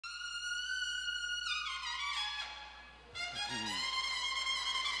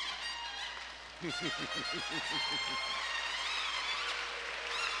Thanks,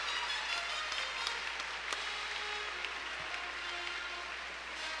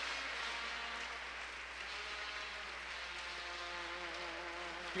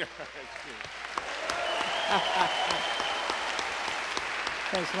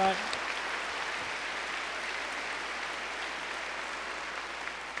 mate.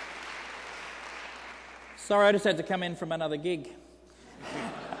 Sorry, I just had to come in from another gig.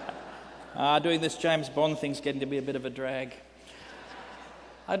 Doing this James Bond thing's getting to be a bit of a drag.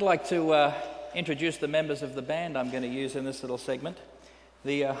 I'd like to introduce the members of the band I'm going to use in this little segment.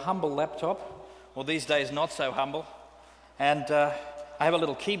 The humble laptop, or these days not so humble, and I have a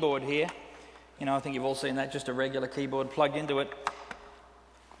little keyboard here. You know, I think you've all seen that, just a regular keyboard plugged into it.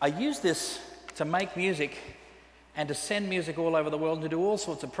 I use this to make music and to send music all over the world and to do all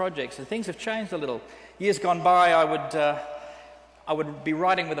sorts of projects. And things have changed a little. Years gone by, I would be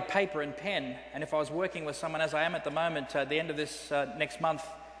writing with a paper and pen, and if I was working with someone, as I am at the moment, at the end of this next month,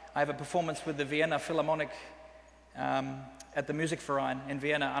 I have a performance with the Vienna Philharmonic at the Musikverein in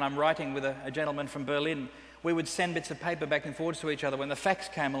Vienna, and I'm writing with a gentleman from Berlin. We would send bits of paper back and forwards to each other. When the fax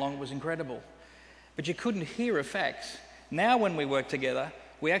came along, it was incredible. But you couldn't hear a fax. Now when we work together,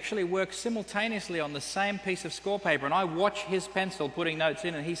 we actually work simultaneously on the same piece of score paper, and I watch his pencil putting notes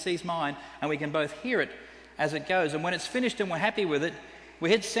in and he sees mine, and we can both hear it as it goes. And when it's finished and we're happy with it,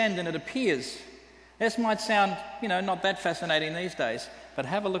 we hit send and it appears. This might sound, you know, not that fascinating these days, but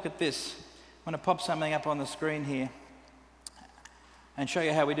have a look at this. I'm going to pop something up on the screen here and show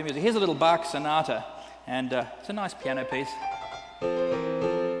you how we do music. Here's a little Bach sonata, and it's a nice piano piece.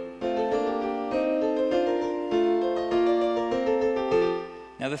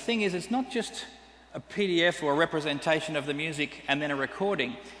 Now the thing is, it's not just a PDF or a representation of the music and then a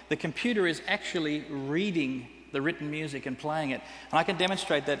recording. The computer is actually reading the written music and playing it. And I can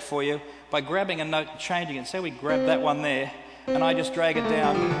demonstrate that for you by grabbing a note and changing it. Say we grab that one there, and I just drag it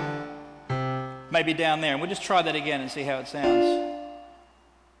down, maybe down there, and we'll just try that again and see how it sounds.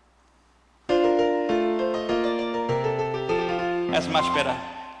 That's much better.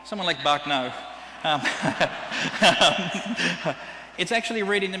 Someone like Bach, no. It's actually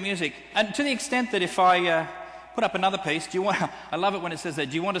reading the music. And to the extent that if I put up another piece, I love it when it says that,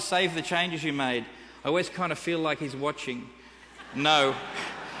 do you want to save the changes you made? I always kind of feel like he's watching. No,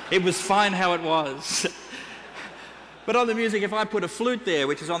 it was fine how it was. But on the music, if I put a flute there,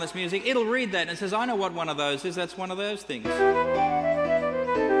 which is on this music, it'll read that and it says, I know what one of those is, that's one of those things. And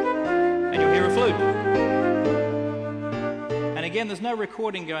you'll hear a flute. And again, there's no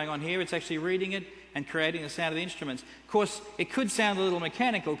recording going on here, it's actually reading it and creating the sound of the instruments. Of course, it could sound a little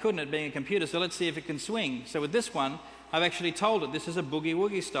mechanical, couldn't it, being a computer, so let's see if it can swing. So with this one, I've actually told it this is a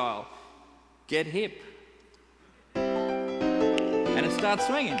boogie-woogie style. Get hip. And it starts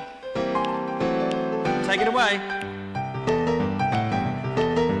swinging. Take it away.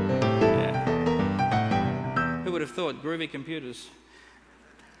 Yeah. Who would have thought? Groovy computers.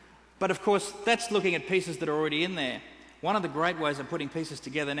 But of course, that's looking at pieces that are already in there. One of the great ways of putting pieces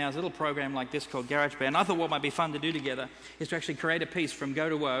together now is a little program like this called GarageBand. I thought what might be fun to do together is to actually create a piece from go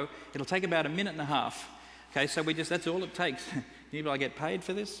to woe. It'll take about 1.5 minutes. Okay, so that's all it takes. Maybe I get paid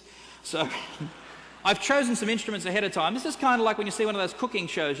for this? So I've chosen some instruments ahead of time. This is kind of like when you see one of those cooking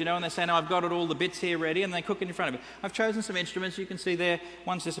shows, you know, and they say, no, I've got all the bits here ready, and they cook it in front of you. I've chosen some instruments. You can see there,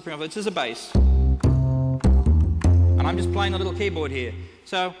 one's disappearing. This is a bass. And I'm just playing a little keyboard here.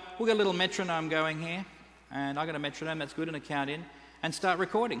 So we'll get a little metronome going here. And I've got a metronome, that's good, and a count in, and start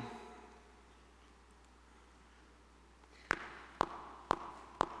recording.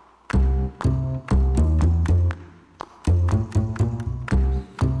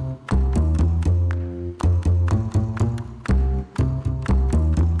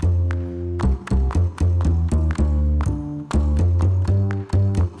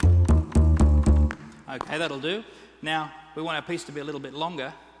 Okay, that'll do. Now, we want our piece to be a little bit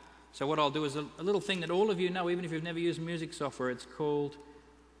longer. So what I'll do is a little thing that all of you know, even if you've never used music software, it's called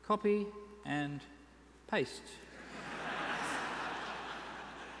copy and paste.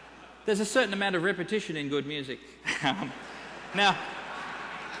 There's a certain amount of repetition in good music. Now,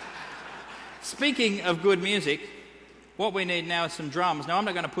 speaking of good music, what we need now is some drums. Now, I'm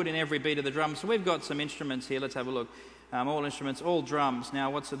not going to put in every beat of the drums, so we've got some instruments here. Let's have a look. All instruments, all drums.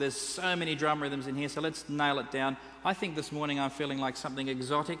 Now, there's so many drum rhythms in here, so let's nail it down. I think this morning I'm feeling like something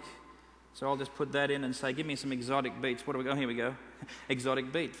exotic. So I'll just put that in and say, give me some exotic beats. What do we got? Here we go.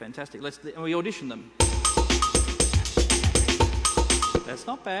 Exotic beat, fantastic. And we audition them. That's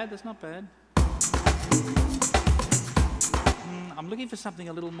not bad, that's not bad. I'm looking for something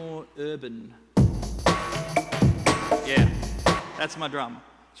a little more urban. Yeah, that's my drum.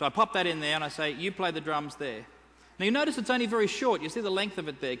 So I pop that in there and I say, you play the drums there. Now you notice it's only very short. You see the length of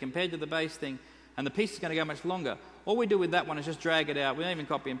it there compared to the bass thing, and the piece is going to go much longer. All we do with that one is just drag it out. We don't even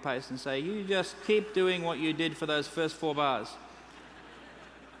copy and paste and say, you just keep doing what you did for those first 4 bars.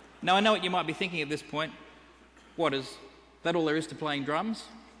 Now I know what you might be thinking at this point. What, is that all there is to playing drums?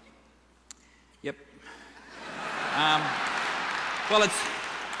 Yep. Well,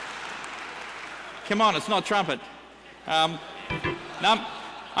 come on, it's not trumpet. Now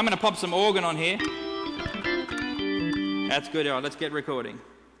I'm going to pop some organ on here. That's good. All right, let's get recording.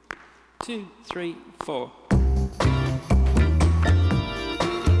 2, 3, 4.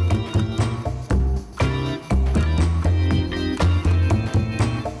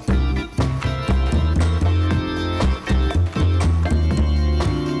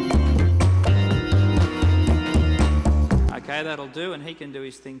 Okay, that'll do, and he can do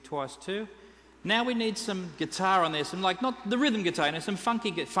his thing twice too. Now we need some guitar on there, some like, not the rhythm guitar, you know, some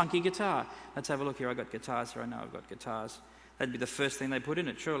funky guitar. Let's have a look here. I've got guitars here. I know I've got guitars. That'd be the first thing they put in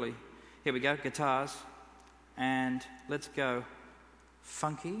it, surely. Here we go, guitars. And let's go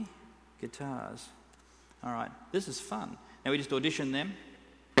funky guitars. All right, this is fun. Now we just audition them.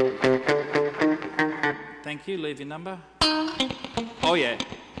 Thank you, leave your number. Oh yeah.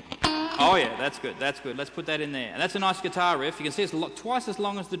 Oh yeah, that's good, that's good. Let's put that in there. And that's a nice guitar riff. You can see it's twice as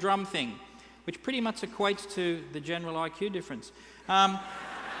long as the drum thing, which pretty much equates to the general IQ difference. And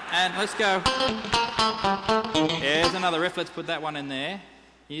let's go. There's another riff. Let's put that one in there.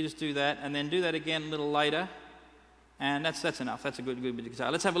 You just do that, and then do that again a little later. And that's enough. That's a good bit of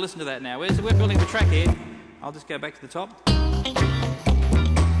guitar. Let's have a listen to that now. We're building the track here. I'll just go back to the top.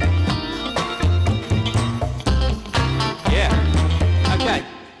 Yeah. Okay.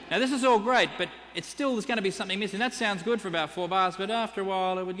 Now this is all great, but there's going to be something missing. That sounds good for about 4 bars, but after a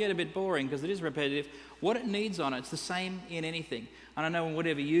while it would get a bit boring because it is repetitive. What it needs on it's the same in anything. And I know in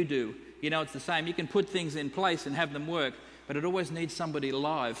whatever you do, you know it's the same. You can put things in place and have them work, but it always needs somebody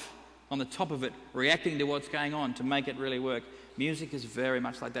live on the top of it, reacting to what's going on to make it really work. Music is very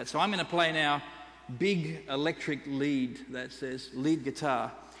much like that. So I'm going to play now big electric lead that says lead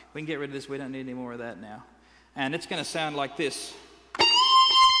guitar. We can get rid of this. We don't need any more of that now. And it's going to sound like this.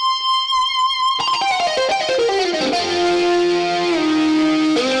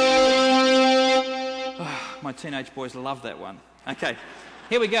 My teenage boys love that one. Okay,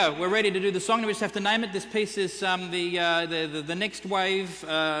 here we go. We're ready to do the song. We just have to name it. This piece is the next wave,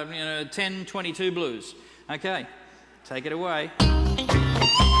 1022 blues. Okay, take it away.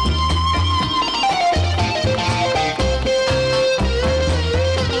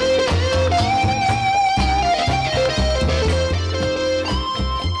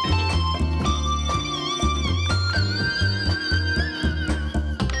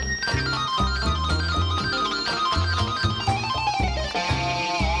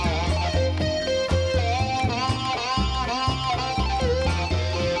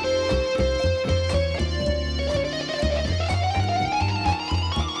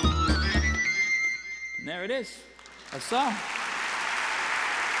 There it is, a song.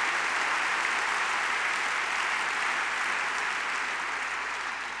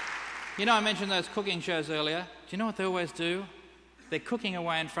 You know, I mentioned those cooking shows earlier. Do you know what they always do? They're cooking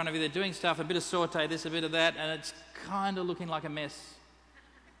away in front of you, they're doing stuff, a bit of saute, this, a bit of that, and it's kind of looking like a mess.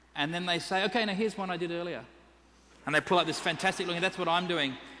 And then they say, okay, now here's one I did earlier. And they pull up this fantastic looking, that's what I'm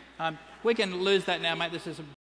doing. We can lose that now, mate, this is